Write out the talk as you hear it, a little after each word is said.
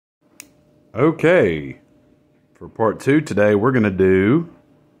Okay, for part two today, we're going to do,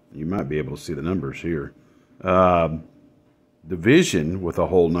 you might be able to see the numbers here, division with a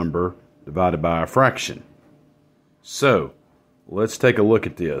whole number divided by a fraction. So, let's take a look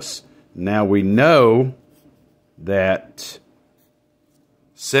at this. Now we know that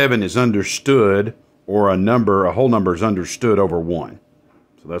 7 is understood, or a whole number is understood over 1.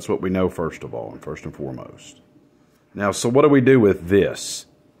 So that's what we know first of all, and first and foremost. Now, so what do we do with this?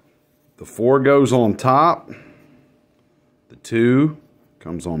 The 4 goes on top. The 2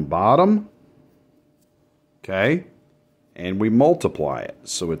 comes on bottom. Okay? And we multiply it.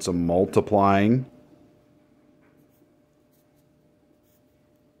 So it's a multiplying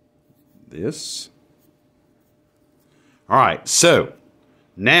this. All right, so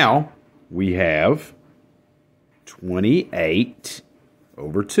now we have 28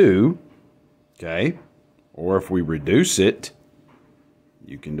 over 2. Okay? Or if we reduce it,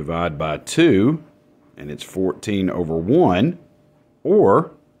 you can divide by 2, and it's 14 over 1,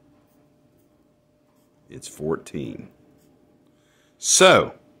 or it's 14.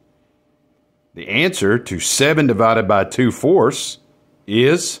 So, the answer to 7 divided by 2/4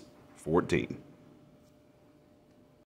 is 14.